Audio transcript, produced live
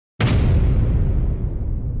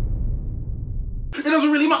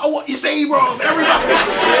doesn't really matter what you say, bro. Everybody.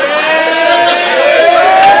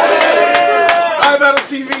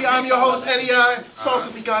 iBattleTV, I'm your host, NEI, Salsa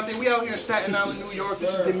Picante. We out here in Staten Island, New York.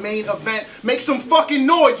 This is the main event. Make some fucking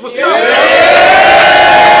noise. What's up?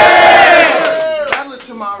 Battler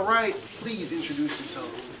to my right, please introduce yourself.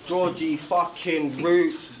 Georgie fucking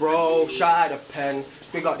Roots, bro. Shout out to Penn.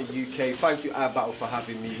 Big up the UK. Thank you, iBattle, for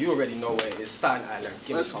having me. You already know where it is. Staten Island.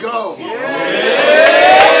 Let's go. Yeah.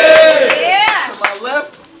 To my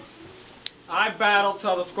left. iBattle,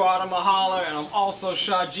 tell the squad I'm a holler, and I'm also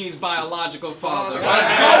Shaji's biological father.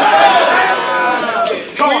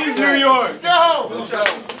 Queens, New York. Let's go. Let's go.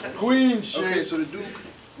 Queen shit. Okay, so the Duke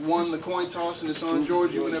won the coin toss and it's on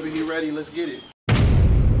Georgie. Whenever he's ready, let's get it.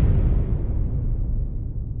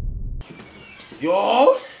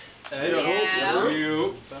 Yo. Hey, Yeah.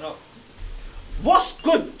 you. Shut up. What's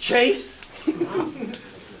good, Chase? Ain't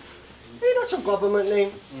that your government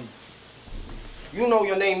name? You know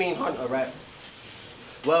your name ain't Hunter, right?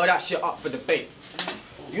 Well, that shit up for debate.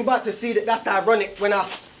 You about to see that that's ironic when I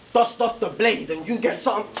dust off the blade and you get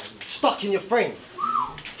something stuck in your frame.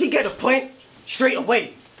 He get a point straight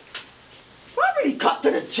away. So I really cut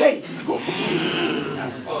to the chase.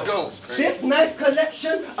 Let's go. This knife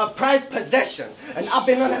collection, a prized possession. And I've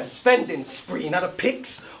been on a spending spree. Now the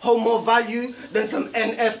pics hold more value than some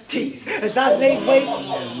NFTs. As I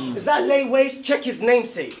lay waste, check his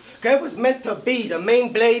namesake. Okay, it was meant to be the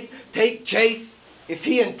main blade, take chase, if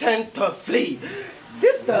he intend to flee.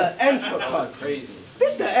 This the end for cuz.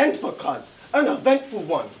 This the end for cuz. An eventful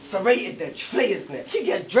one. Serrated edge, flayer's neck. He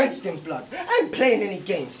get drenched in blood. I ain't playing any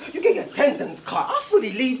games. You get your tendons cut. I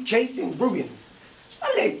fully leave chasing ruins.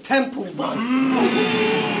 I lay temple run.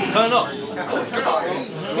 Turn up. Let's go.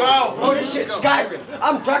 Oh, this shit's Skyrim.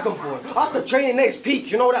 I'm Dragonborn. After training Ace Peak,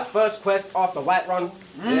 you know that first quest after Whiterun?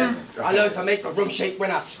 Yeah. I learned to make the room shake when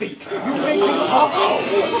I speak. You think you tough?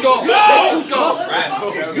 Let's go. Let's go.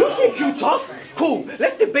 You think you tough? Cool.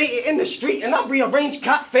 Let's debate it in the street and I'll rearrange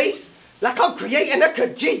cat face like I'm creating a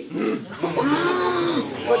Khajiit.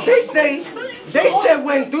 But they say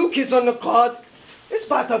when Duke is on the card, it's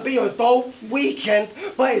about to be a dope weekend,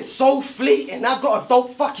 but it's so fleeting. I got a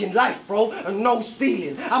dope fucking life, bro, and no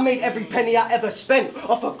ceiling. I made every penny I ever spent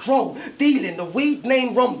off a crow, dealing the weed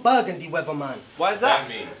named Ron Burgundy, weatherman. What does that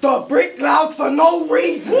mean? The brick loud for no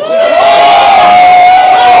reason.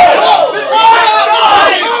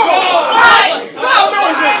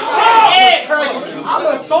 I'm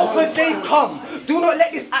as dope as they come. Do not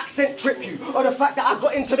let this accent trip you, or the fact that I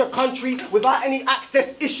got into the country without any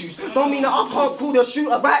access issues. Don't mean that I can't call the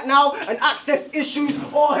shooter right now and access issues,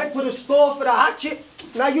 or head to the store for the hatchet.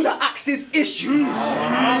 Now you the access issue.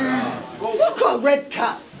 Fuck a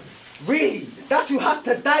Redcat. Really, that's who has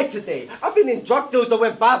to die today. I've been in drug deals that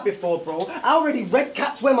went bad before, bro. I already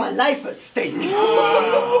Redcats where my life at stake.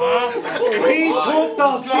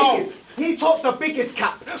 He talked the biggest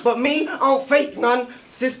cap, but me, I don't fake none.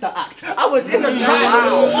 Sister act. I was in the trap. I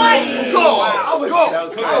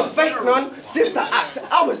don't fake none. Sister act.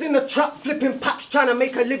 I was in the trap flipping packs trying to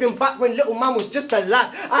make a living back when little man was just a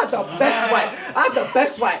lad. I had the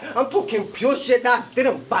best white. I'm talking pure shit that I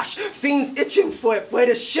didn't bash. Fiends itching for it, where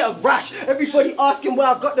the shit a rash. Everybody asking where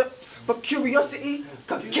I got the... But curiosity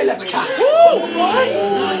could kill a cat.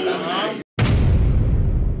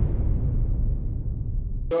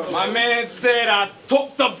 What? My man said I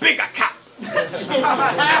took the bigger cap.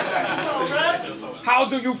 How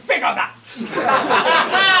do you figure that?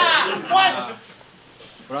 What?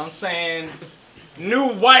 But I'm saying,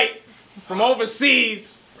 new white from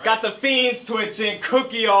overseas got the fiends twitching,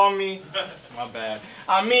 cookie on me. My bad.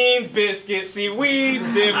 I mean biscuit. See, we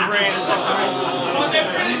different. We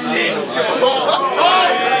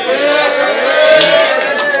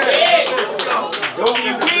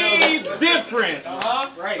different.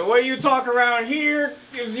 The way you talk around here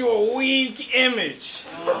gives you a weak image.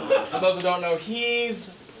 For those who don't know,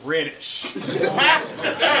 he's British.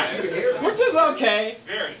 Which is okay,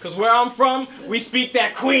 because where I'm from, we speak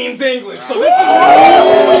that Queen's English. So this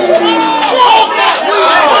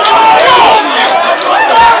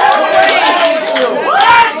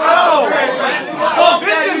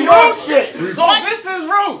is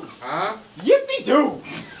Roots. Yippee-doo.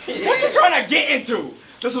 What you trying to get into?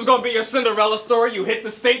 This was gonna be your Cinderella story. You hit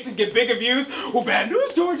the States and get bigger views. Well, bad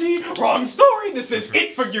news, Georgie. Wrong story. This is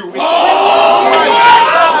it for you.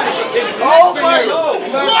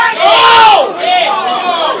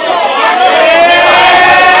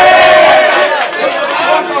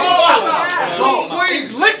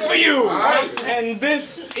 It's lit for you. And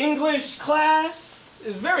this English class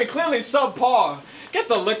is very clearly subpar. Get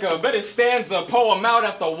the liquor. Bet it stands a poem out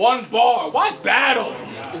after one bar. Why battle?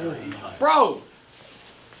 Bro.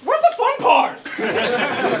 Where's the fun part?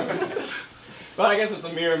 But I guess it's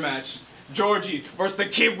a mirror match. Georgie versus the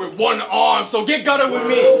kid with one arm, so get gutted with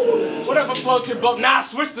me. Whatever floats your boat. Nah,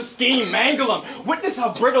 switch the scheme, mangle him. Witness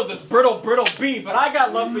how brittle this brittle be. But I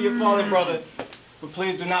got love for your fallen brother. But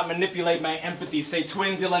please do not manipulate my empathy. Say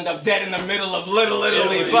twins, you'll end up dead in the middle of Little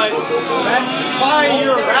Italy. But that's fine,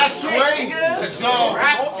 that's crazy. There's no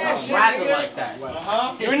rapping like that.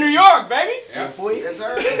 You're in New York, baby. Yeah, boy. Yes,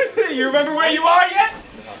 sir. You remember where you are yet?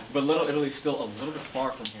 But Little Italy's still a little bit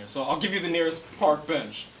far from here, so I'll give you the nearest park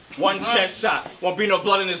bench. One chest shot, won't be no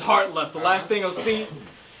blood in his heart left. The last thing you'll see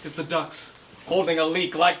is the ducks holding a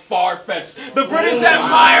leak like far-fetched. The British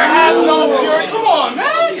Empire hath no fury. Come on,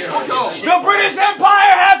 man. The British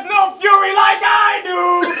Empire hath no fury like I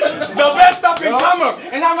do. The best up-and-comer,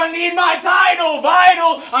 and I'm gonna need my title.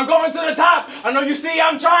 Vital, I'm going to the top. I know you see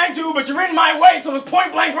I'm trying to, but you're in my way, so with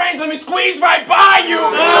point-blank range, let me squeeze right by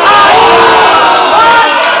you.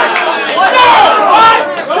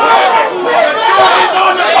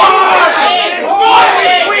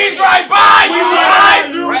 Squeeze right by you. I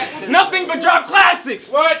do nothing but drop classics.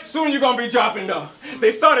 What? Soon you're gonna be dropping though.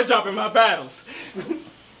 They started dropping my battles,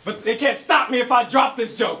 but they can't stop me if I drop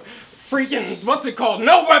this joke. Freaking, what's it called?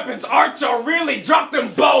 No weapons, Archer really drop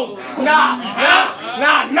them bows.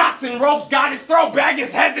 Nah, knots and ropes got his throat, bag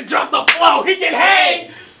his head to drop the flow. He can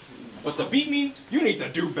hang. But to beat me, you need to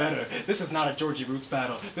do better. This is not a Georgie Roots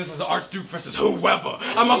battle. This is an Archduke versus whoever.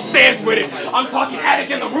 I'm upstairs with it. I'm talking attic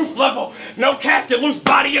in the roof level. No casket, loose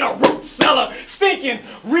body in a root cellar. Stinking,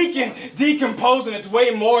 reeking, decomposing. It's way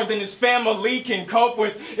more than his family can cope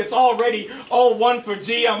with. It's already 0-1 for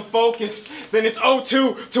G, I'm focused. Then it's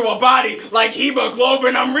 0-2 to a body like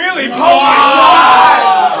hemoglobin. I'm really focused.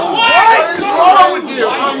 What's wrong with you?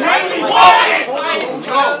 I'm really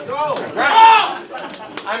focused. Go.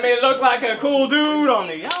 I may look like a cool dude on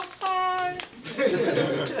the outside,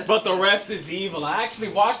 but the rest is evil. I actually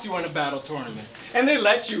watched you in a battle tournament, and they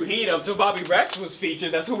let you heat up till Bobby Rex was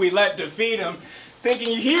featured. That's who we let defeat him.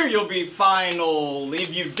 Thinking here you'll be fine, or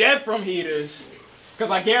leave you dead from heaters.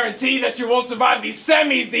 Because I guarantee that you won't survive these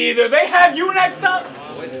semis either. They have you next up?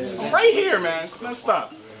 I'm right here, man. It's messed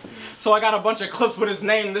up. So I got a bunch of clips with his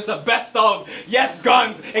name. This is a best of. Yes,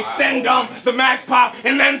 guns, extend them, the max pop,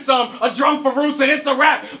 and then some. A drum for Roots, and it's a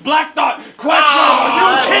rap. Black Thought,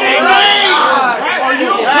 Questlove.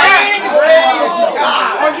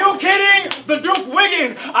 Are you kidding? The Duke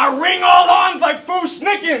Wiggin. I ring all arms like Foo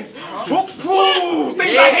Snickens.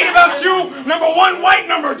 Things I hate about you. Number 1, white.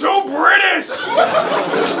 Number 2, British.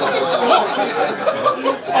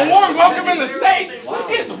 A warm welcome in the States.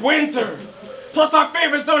 It's winter. Plus our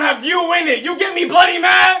favorites don't have you in it. You get me bloody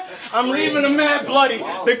mad? I'm leaving him mad bloody.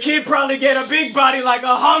 The kid probably get a big body like a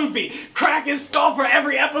Humvee. Crack his skull for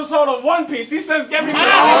every episode of One Piece. He says, get me some.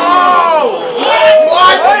 Oh!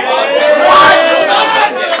 What?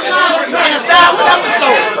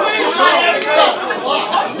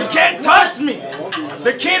 You can't touch me.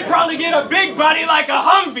 The kid probably get a big body like a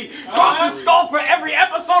Humvee. Cross his skull for every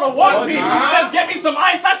episode of One Piece. He says, get me some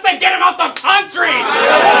ice. I said, get him out the country.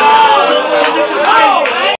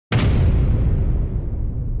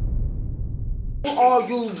 Who are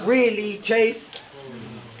you really, Chase?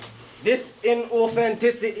 This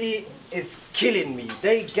inauthenticity is killing me.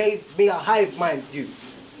 They gave me a hive mind, dude.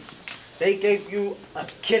 They gave you a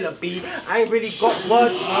killer bee. I ain't really got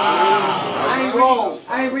words. I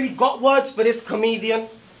ain't really got words for this comedian.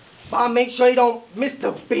 But I'll make sure he don't miss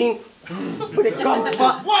the beam with a gun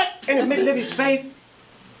butt in the middle of his face.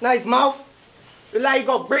 Now his mouth. Look like he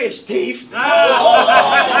got British teeth. Let's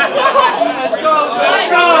go.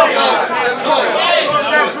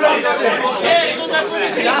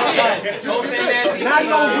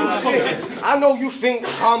 I know you think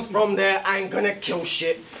I'm from there, I ain't gonna kill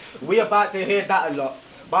shit. We about to hear that a lot.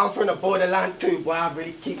 But I'm from the borderland too, boy, I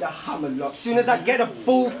really keep the hammer locked. Soon as I get the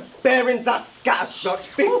ball bearings, I scatter shots,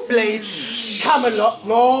 big blades, Camelot,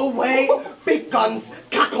 no way, big guns,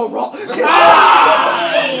 Kakarot.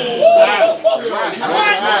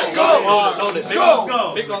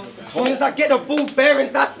 Go. Soon as I get the ball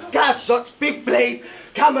bearings, I scatter shots, big blade,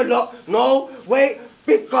 Camelot, no way,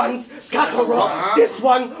 big guns, Kakarot. This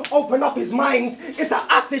one, open up his mind, it's an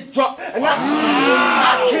acid drop, and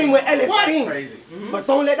I came with LSD. But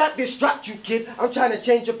don't let that distract you, kid. I'm trying to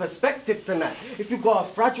change your perspective tonight. If you got a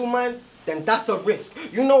fragile mind, then that's a risk.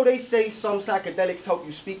 You know they say some psychedelics help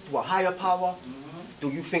you speak to a higher power? Do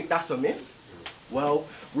you think that's a myth? Well,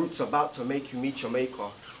 Roots about to make you meet your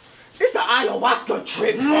maker. It's an ayahuasca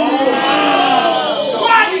trip. Crazy.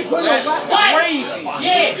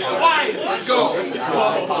 Yeah, why? Let's go.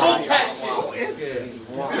 Okay. Who is This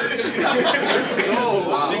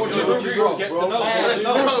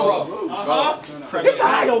is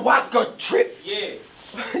ayahuasca trip. Yeah.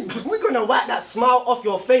 We're gonna wipe that smile off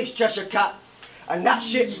your face, Cheshire Cat. And that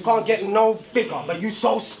shit can't get no bigger, but you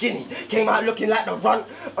so skinny. Came out looking like the runt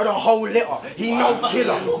of the whole litter. He no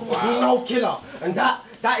killer. He no killer. And that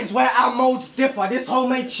is where our modes differ. This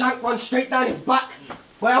homemade shank runs straight down his back,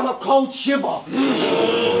 where I'm a cold shiver.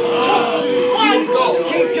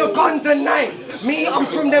 Keep your guns and names. Me, I'm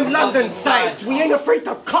from them London sides. We ain't afraid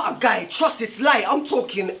to cut a guy. Trust it's light. I'm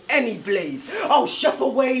talking any blade. I'll chef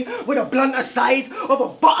away with a blunter side of a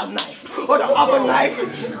butter knife or the other knife.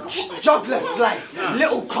 Juggler slice.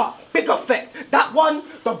 Little cut, big effect. That one,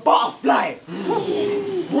 the butterfly.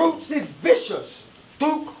 Roots is vicious.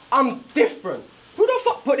 Duke, I'm different. Who the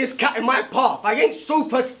fuck put this cat in my path? I ain't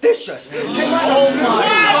superstitious. Came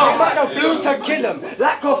out of blue to kill him.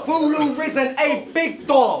 Like a fool who risen a big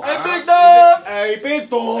dog. Hey, big dog! Hey, big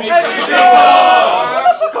dog. Hey, big dog! What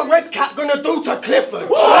the fuck a red cat gonna do to Clifford?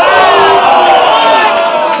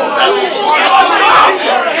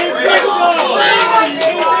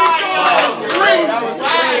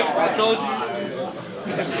 I told you.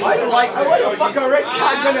 What the fuck a red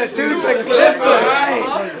cat gonna do to Clifford? Hey,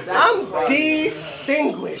 I'm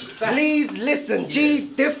distinguished. Please listen. G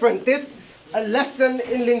different. This a lesson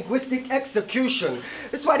in linguistic execution.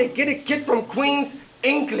 That's why they get a kid from Queens.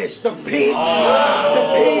 English, the peace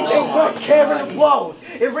ain't got care in the world.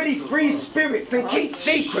 It really frees spirits and keeps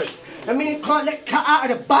secrets. I mean, it can't let cat out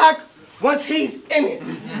of the bag once he's in it.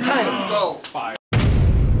 Time. Let's go.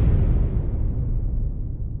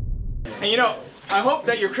 And you know, I hope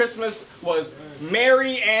that your Christmas was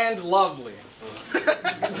merry and lovely.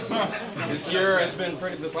 This last year has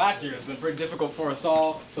been pretty difficult for us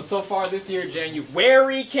all, but so far this year,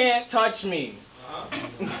 January can't touch me.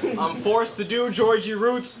 I'm forced to do Georgie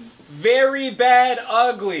Roots very bad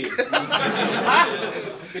ugly.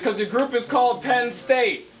 Because your group is called Penn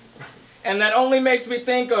State. And that only makes me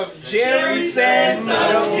think of Jerry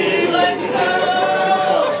Sandusky.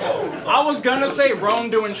 I was gonna say Rome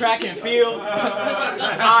doing track and field.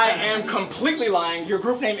 I am completely lying. Your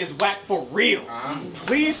group name is Whack for real.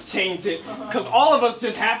 Please change it, because all of us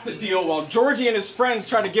just have to deal while Georgie and his friends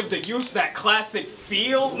try to give the youth that classic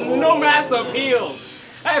feel. No mass appeal.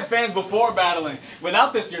 I had fans before battling.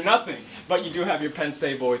 Without this, you're nothing. But you do have your Penn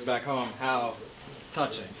State boys back home. How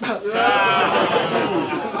touching. But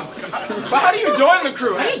how do you join the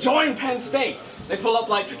crew? How do you join Penn State? They pull up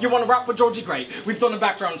like, you want to rap with Georgie? Great. We've done a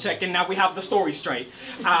background check and now we have the story straight.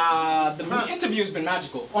 The interview's been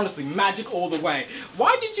magical. Honestly, magic all the way.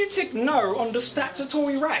 Why did you tick no on the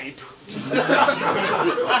statutory rape?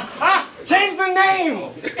 Change the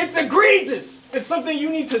name! It's egregious! It's something you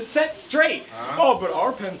need to set straight. Oh, but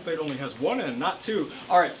our Penn State only has one N, not two.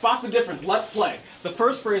 Alright, spot the difference. Let's play. The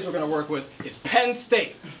first phrase we're going to work with is Penn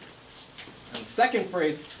State. And the second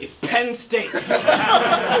phrase is Penn State.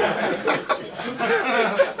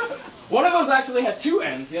 One of those actually had two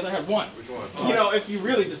N's, the other had one. Which one? You know, if you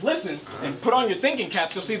really just listen and put on your thinking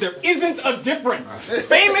caps, you'll see there isn't a difference.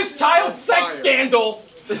 Famous child sex scandal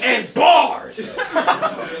and bars.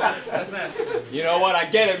 You know what? I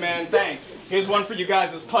get it, man. Thanks. Here's one for you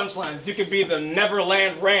guys as punchlines. You could be the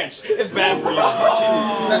Neverland Ranch. It's bad for you, Georgie.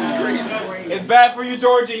 That's crazy. It's bad for you,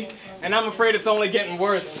 Georgie. And I'm afraid it's only getting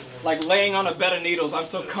worse. Like laying on a bed of needles. I'm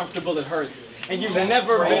so comfortable it hurts. And you've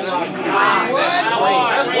never been...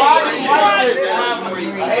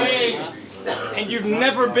 And you've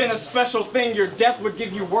never been a special thing. Your death would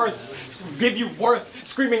give you worth.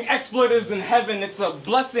 Screaming expletives in heaven. It's a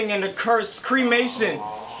blessing and a curse. Cremation.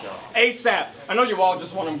 ASAP. I know you all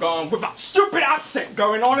just want them gone with a stupid accent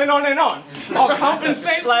going on and on and on. I'll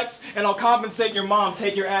compensate Lex, and I'll compensate your mom.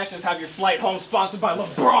 Take your ashes, have your flight home sponsored by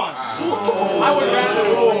LeBron.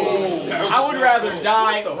 I would rather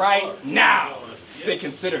die right now than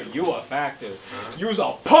consider you a factor. You's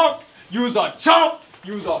a punk, you's a chump,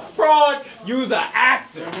 you's a fraud, you's a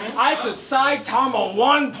actor. I should Saitama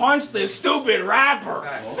one punch this stupid rapper.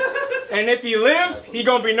 And if he lives, he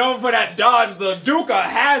gonna be known for that dodge, the Duke of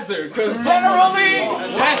Hazzard. Cause generally,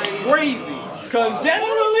 that's crazy. Cause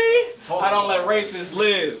generally, I don't let racists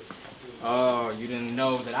live. Oh, you didn't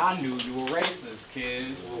know that I knew you were racist,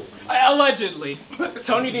 kid. Allegedly.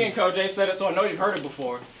 Tony D and Koj said it, so I know you've heard it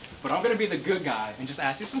before. But I'm gonna be the good guy and just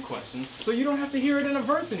ask you some questions so you don't have to hear it in a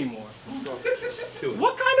verse anymore.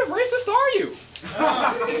 What kind of racist are you?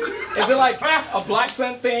 Is it like a black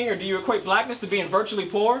scent thing, or do you equate blackness to being virtually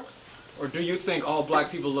poor? Or do you think all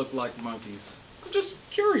black people look like monkeys? I'm just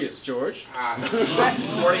curious, George. That's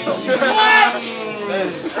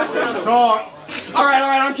Alright,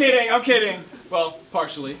 I'm kidding. Well,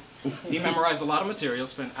 partially. He memorized a lot of material,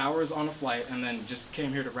 spent hours on a flight, and then just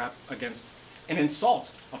came here to rap against and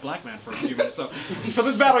insult a black man for a few minutes. So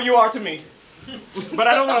this battle you are to me. But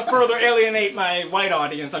I don't want to further alienate my white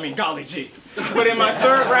audience, I mean golly gee. But in my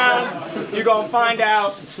third round, you're going to find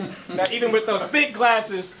out that even with those thick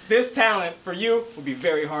glasses, this talent for you will be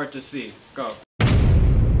very hard to see. Go.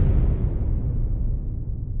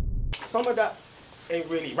 Some of that ain't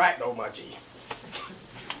really right though, my G.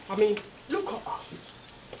 I mean, look at us.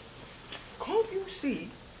 Can't you see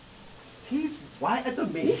he's whiter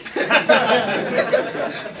than me?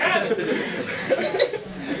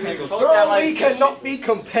 Bro, we cannot be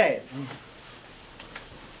compared.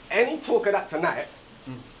 Any talk of that tonight,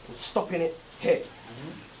 I'm stopping it here.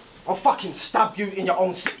 I'll fucking stab you in your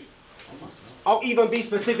own city. I'll even be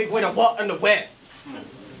specific with the what and the where.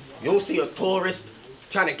 You'll see a tourist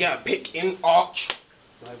trying to get a pic in Arch.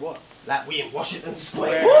 Like what? Like we in Washington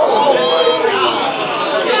Square.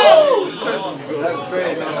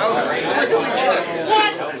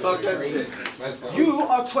 That's great. You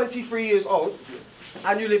are 23 years old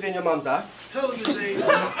and you live in your mum's house. Tell us his age.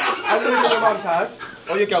 And you live in your mum's house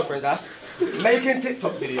or your girlfriend's house making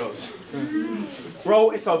TikTok videos. Bro,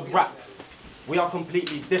 it's a rap. We are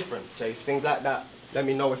completely different, Chase. Things like that, let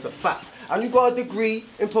me know it's a fact. And you got a degree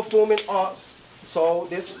in performing arts. So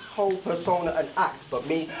this whole persona and act, but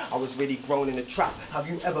me, I was really grown in the trap. Have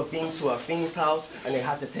you ever been to a fiend's house and they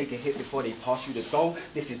had to take a hit before they pass you the dough?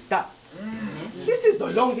 This is that. This is the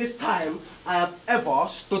longest time I have ever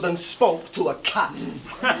stood and spoke to a cat.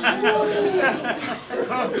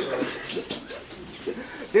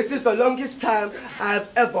 This is the longest time I have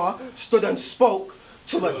ever stood and spoke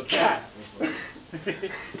to a cat.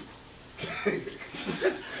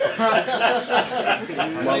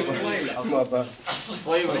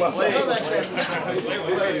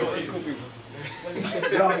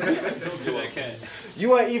 You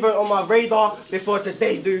weren't even on my radar before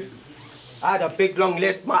today, dude. I had a big long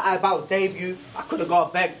list, my iBattle debut. I could have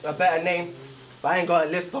got a better name, but I ain't got a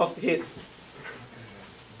list of hits.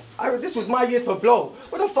 This was my year to blow.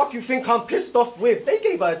 What the fuck you think I'm pissed off with? They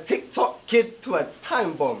gave a TikTok kid to a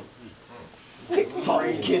time bomb. TikTok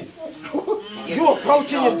kid. You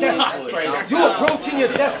approaching your death. You approaching your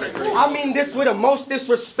death. I mean this with the most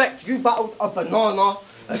disrespect. You battled a banana,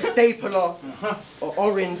 a stapler, an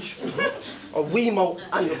orange, a Wemo,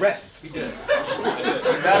 and the rest. A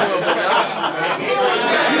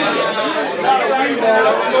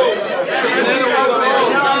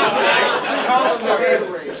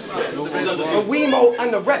Wemo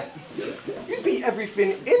and the rest. You beat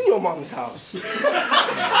everything in your mum's house.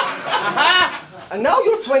 And now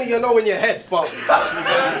you're 20 and 0 in your head, but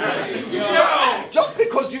just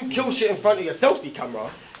because you kill shit in front of your selfie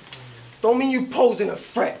camera, don't mean you pose in a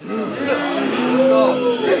threat.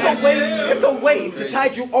 It's a wave to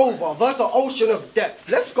tide you over versus an ocean of depth.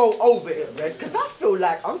 Let's go over it, Red, because I feel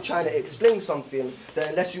like I'm trying to explain something that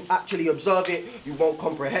unless you actually observe it, you won't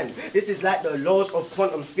comprehend. This is like the laws of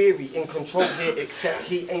quantum theory in control here, except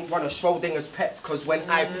he ain't one of Schrodinger's pets, because when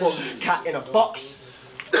I put cat in a box,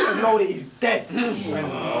 I know that he's dead.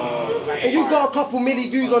 And you got a couple milli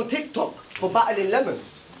views on TikTok for battling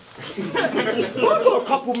lemons. I've got a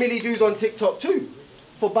couple milli views on TikTok too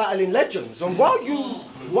for battling legends. And while you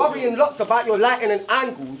worrying lots about your lighting and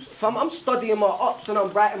angles, fam, I'm studying my ups and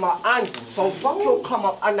I'm writing my angles. So fuck your come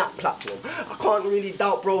up and that platform. I can't really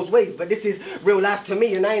doubt bro's ways, but this is real life to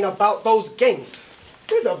me and I ain't about those games.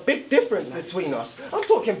 There's a big difference between us. I'm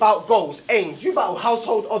talking about goals, aims. You battle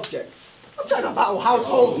household objects. I'm trying to battle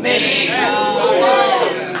household men.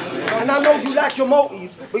 And I know you like your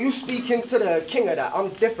multis, but you speaking to the king of that. I'm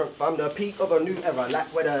different, fam. The peak of a new era,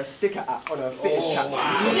 like with a sticker at on a fitness cap.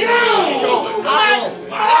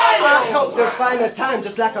 I help define the time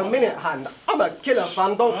just like a minute hand. I'm a killer,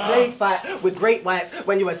 fam. Don't play fight with great whites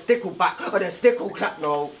when you a stickleback or the stickle clap.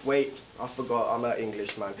 No, wait. I forgot, I'm an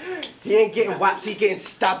Englishman. He ain't getting whaps, he getting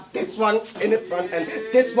stabbed. This one in the front and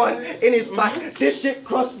this one in his back. This shit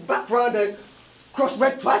cross back round and cross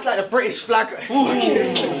red twice like the British flag.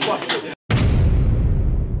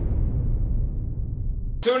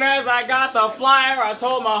 Soon as I got the flyer, I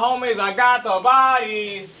told my homies I got the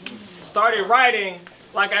body. Started writing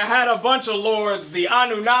like I had a bunch of lords, the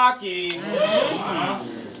Anunnaki.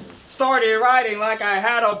 Started writing like I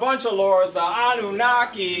had a bunch of lords, the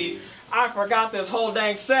Anunnaki. I forgot this whole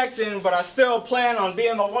dang section, but I still plan on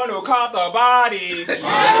being the one who caught the body.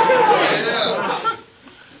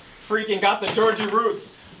 Freaking got the Georgie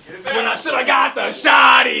Roots when I should have got the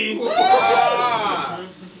shoddy.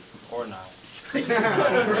 Or not.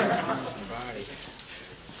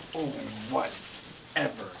 Oh,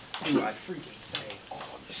 whatever do I freaking say? Oh,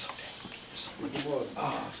 you're so dang, you're so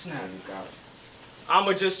Oh, snap.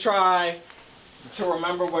 I'ma just try to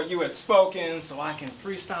remember what you had spoken so I can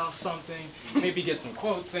freestyle something, maybe get some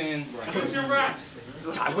quotes in. What's your raps?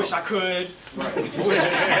 I wish I could. Bro,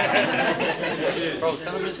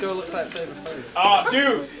 tell him this girl looks like favorite face. Oh,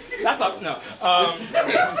 dude, that's up. No.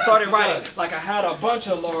 Started writing like I had a bunch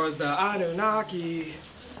of lords, the Anunnaki.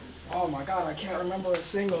 Oh my God, I can't remember a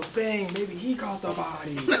single thing. Maybe he caught the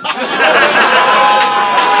body.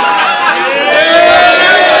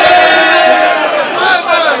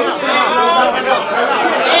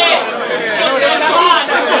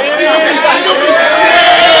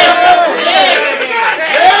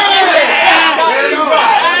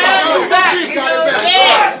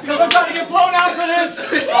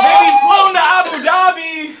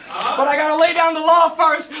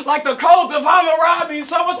 Like the codes of Hammurabi.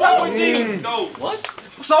 So what's up with G? No. What?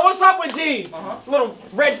 So what's up with G? Little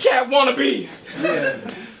Redcat wannabe. Yeah.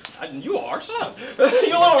 You are, shut up. You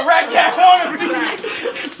little Redcat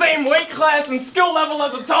wannabe. Same weight class and skill level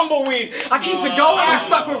as a tumbleweed. I keep it going. I'm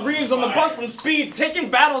stuck with Reeves on the bus from Speed. Taking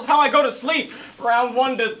battles how I go to sleep. Round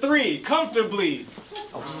 1 to 3, comfortably.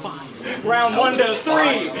 I was fine. Round 1 to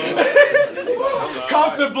 3.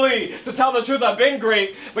 Comfortably. To tell the truth, I've been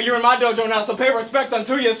great, but you're in my dojo now, so pay respect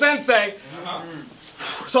unto your sensei.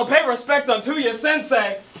 So pay respect unto your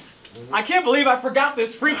sensei. I can't believe I forgot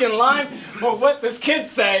this freaking line, but what this kid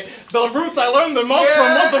say, the roots I learned the most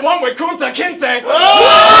from was the one with Kunta Kinte.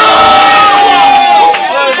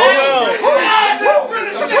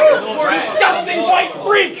 Disgusting white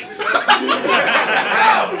freak!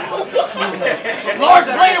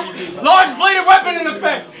 Large bladed weapon in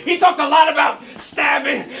effect. He talked a lot about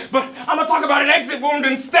stabbing, but I'm gonna talk about an exit wound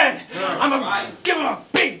instead. I'm gonna give him a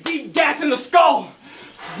big deep gas in the skull.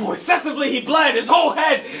 Excessively he bled, his whole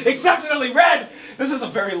head exceptionally red. This is a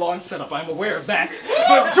very long setup, I'm aware of that.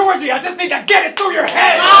 But Georgie, I just need to get it through your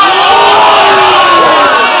head.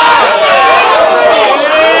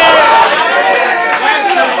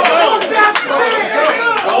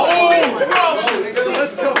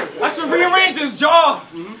 I should rearrange his jaw.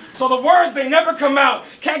 So the words, they never come out.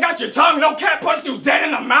 Cat got your tongue, no cat punch you dead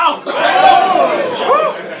in the mouth.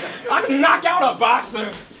 I can knock out a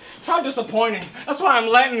boxer. It's how disappointing. That's why I'm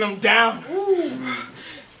letting him down.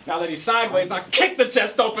 Now that he's sideways, I kick the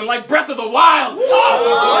chest open like Breath of the Wild.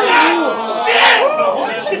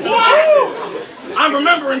 Shit! I'm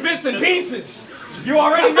remembering bits and pieces. You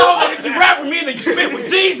already know that if you rap with me, then you spit with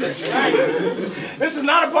Jesus. This is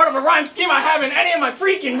not a part of a rhyme scheme I have in any of my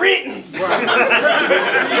freaking readings. But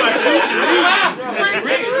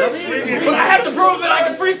I have to prove that I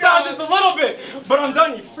can freestyle just a little bit. But I'm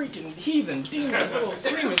done, you freaking heathen, demon, little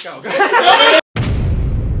screaming cow.